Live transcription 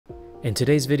In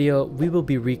today's video, we will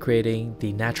be recreating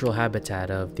the natural habitat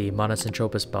of the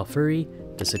Monocentropus balfouri,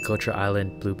 the Socotra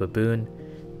Island blue baboon.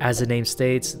 As the name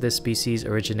states, this species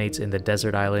originates in the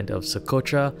desert island of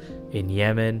Socotra in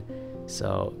Yemen.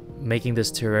 So making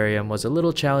this terrarium was a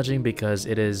little challenging because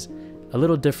it is a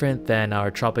little different than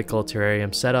our tropical terrarium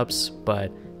setups,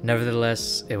 but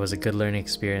nevertheless, it was a good learning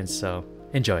experience, so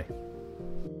enjoy.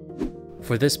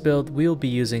 For this build, we will be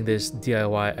using this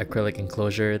DIY acrylic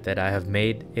enclosure that I have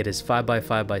made. It is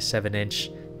 5x5 by 7 inch,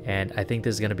 and I think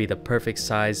this is going to be the perfect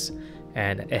size,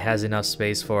 and it has enough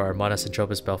space for our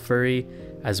Monocentropus balfouri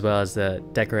as well as the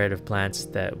decorative plants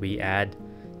that we add.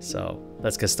 So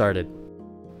let's get started.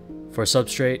 For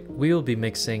substrate, we will be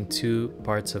mixing 2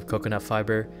 parts of coconut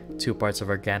fiber, 2 parts of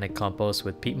organic compost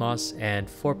with peat moss, and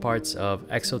 4 parts of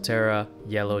Exoterra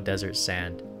yellow desert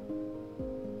sand.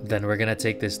 Then we're gonna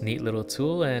take this neat little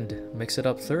tool and mix it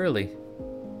up thoroughly.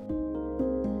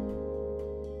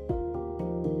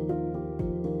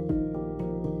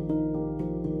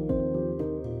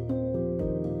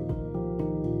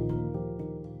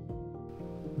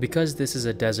 Because this is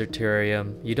a desert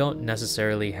terrarium, you don't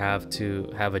necessarily have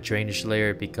to have a drainage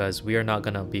layer because we are not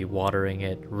gonna be watering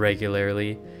it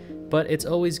regularly, but it's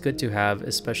always good to have,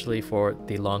 especially for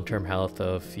the long-term health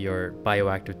of your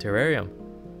bioactive terrarium.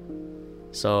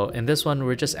 So in this one,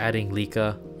 we're just adding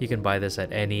leca. You can buy this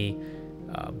at any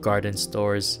garden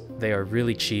stores. They are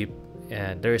really cheap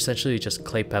and they're essentially just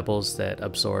clay pebbles that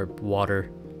absorb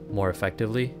water more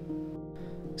effectively.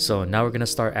 So now we're gonna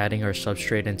start adding our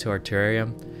substrate into our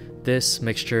terrarium. This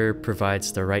mixture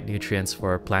provides the right nutrients for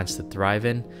our plants to thrive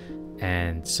in,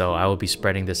 and so I will be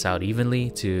spreading this out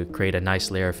evenly to create a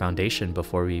nice layer of foundation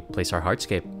before we place our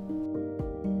hardscape.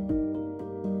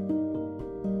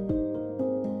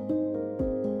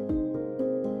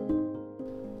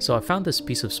 So I found this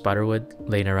piece of spiderwood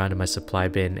laying around in my supply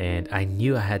bin and I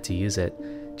knew I had to use it.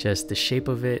 Just the shape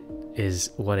of it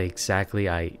is what exactly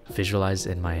I visualized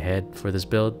in my head for this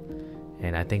build,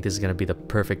 and I think this is going to be the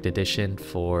perfect addition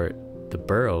for the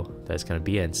burrow that's going to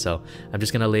be in. So I'm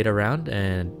just going to lay it around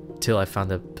until I found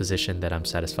the position that I'm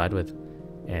satisfied with,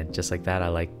 and just like that, I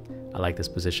like this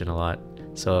position a lot.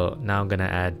 So now I'm going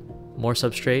to add more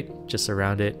substrate just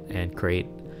around it and create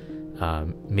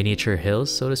miniature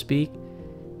hills, so to speak.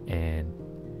 And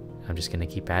I'm just gonna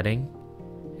keep adding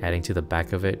to the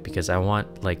back of it because I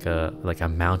want like a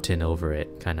mountain over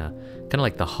it, kind of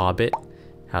like the Hobbit,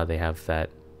 how they have that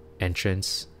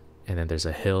entrance and then there's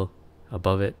a hill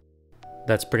above it.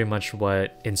 That's pretty much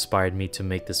what inspired me to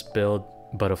make this build,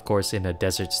 but of course in a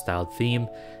desert style theme.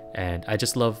 And I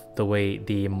just love the way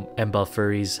the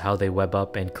balfouris, how they web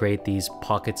up and create these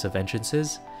pockets of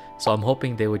entrances. So I'm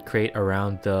hoping they would create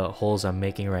around the holes I'm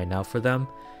making right now for them.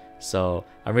 So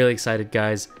I'm really excited,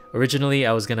 guys. Originally,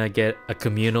 I was gonna get a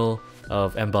communal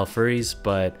of balfouris,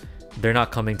 but they're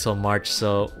not coming till March,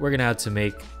 so we're gonna have to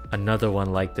make another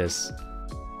one like this.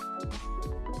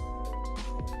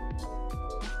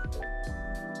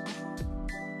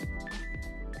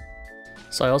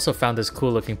 So I also found this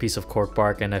cool looking piece of cork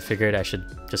bark and I figured I should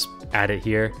just add it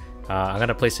here. I'm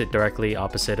gonna place it directly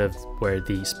opposite of where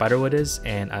the spiderwood is,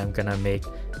 and I'm gonna make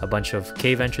a bunch of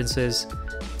cave entrances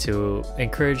to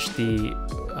encourage the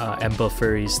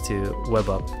balfouris to web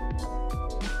up.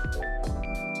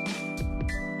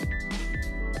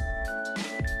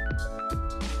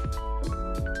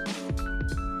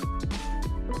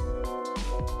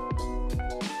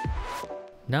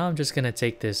 Now I'm just gonna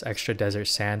take this extra desert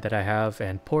sand that I have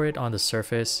and pour it on the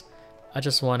surface. I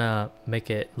just wanna make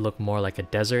it look more like a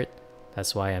desert.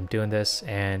 That's why I'm doing this,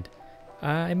 and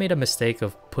I made a mistake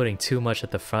of putting too much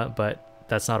at the front, but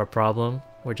that's not a problem.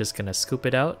 We're just gonna scoop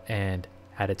it out and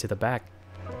add it to the back.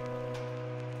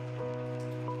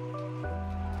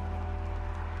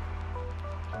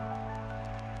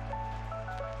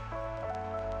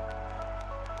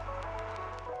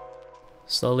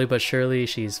 Slowly but surely,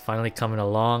 she's finally coming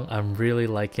along. I'm really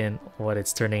liking what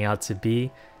it's turning out to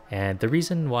be. And the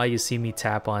reason why you see me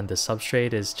tap on the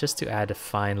substrate is just to add a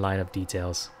fine line of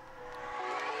details.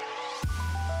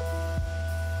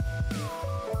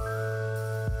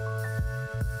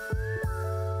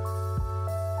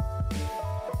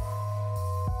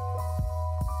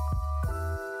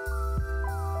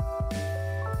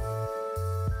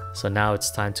 So now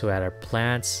it's time to add our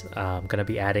plants. I'm gonna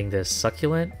be adding this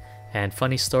succulent. And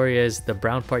funny story is, the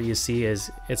brown part you see is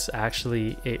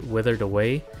it withered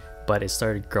away, but it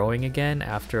started growing again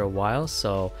after a while.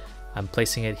 So I'm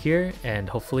placing it here and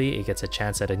hopefully it gets a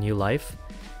chance at a new life.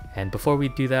 And before we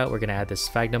do that, we're gonna add this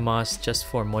sphagnum moss just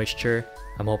for moisture.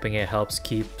 I'm hoping it helps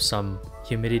keep some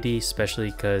humidity,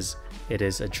 especially because it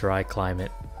is a dry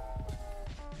climate.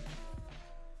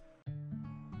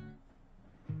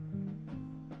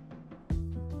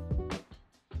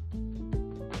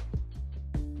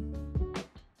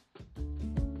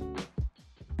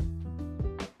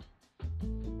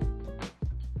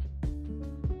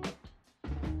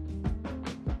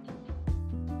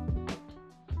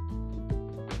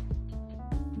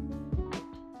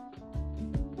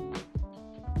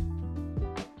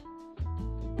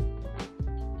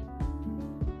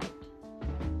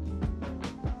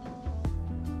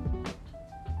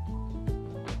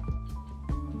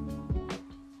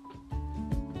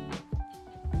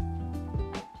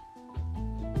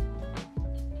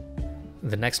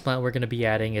 The next plant we're going to be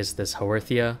adding is this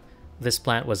Haworthia. This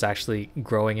plant was actually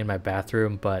growing in my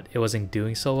bathroom, but it wasn't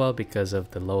doing so well because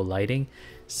of the low lighting.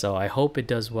 So I hope it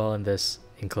does well in this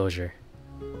enclosure.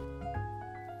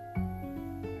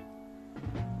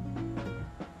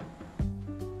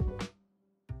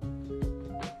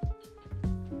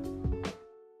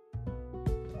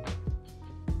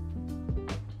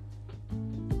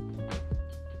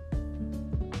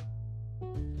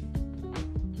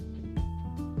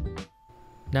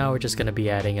 Now we're just going to be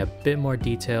adding a bit more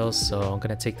details, so I'm going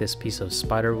to take this piece of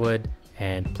spider wood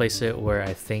and place it where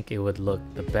I think it would look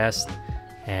the best,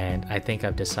 and I think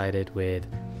I've decided with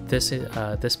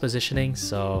this positioning,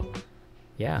 so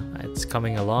yeah, it's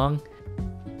coming along.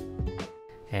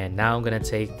 And now I'm going to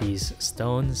take these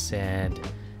stones and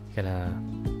gonna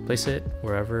place it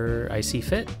wherever I see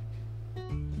fit.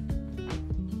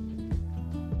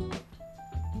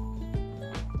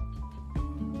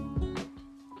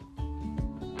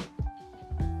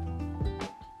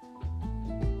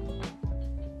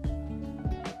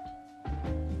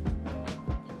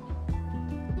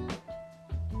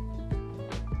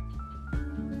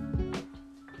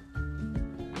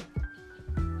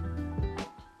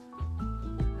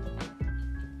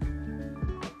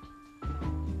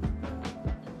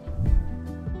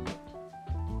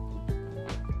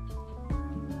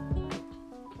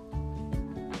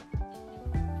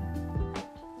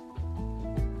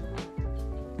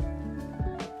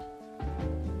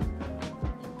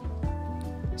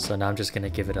 So now I'm just going to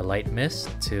give it a light mist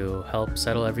to help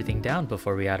settle everything down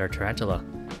before we add our tarantula.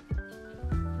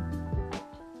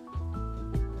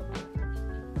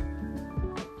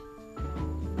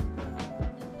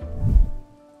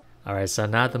 Alright, so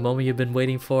now the moment you've been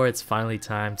waiting for, it's finally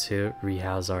time to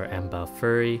rehouse our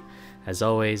balfouri. As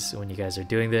always, when you guys are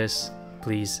doing this,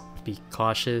 please be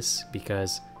cautious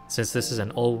because since this is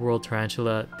an old world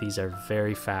tarantula, these are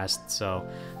very fast, so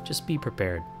just be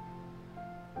prepared.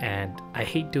 And I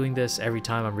hate doing this every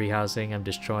time I'm rehousing. I'm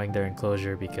destroying their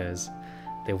enclosure because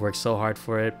they work so hard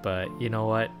for it, but you know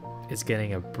what? It's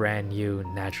getting a brand new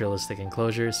naturalistic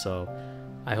enclosure, so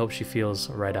I hope she feels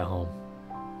right at home.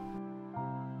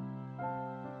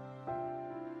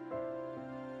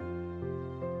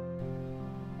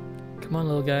 Come on,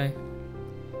 little guy.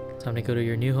 Time to go to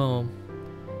your new home.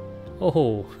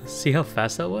 Oh, see how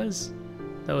fast that was?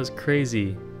 That was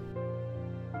crazy.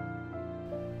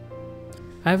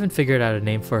 I haven't figured out a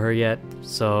name for her yet,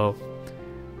 so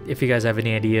if you guys have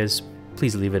any ideas,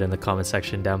 please leave it in the comment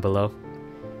section down below.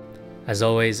 As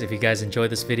always, if you guys enjoyed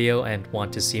this video and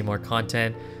want to see more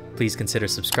content, please consider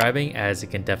subscribing as it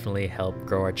can definitely help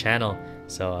grow our channel.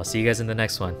 So I'll see you guys in the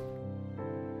next one.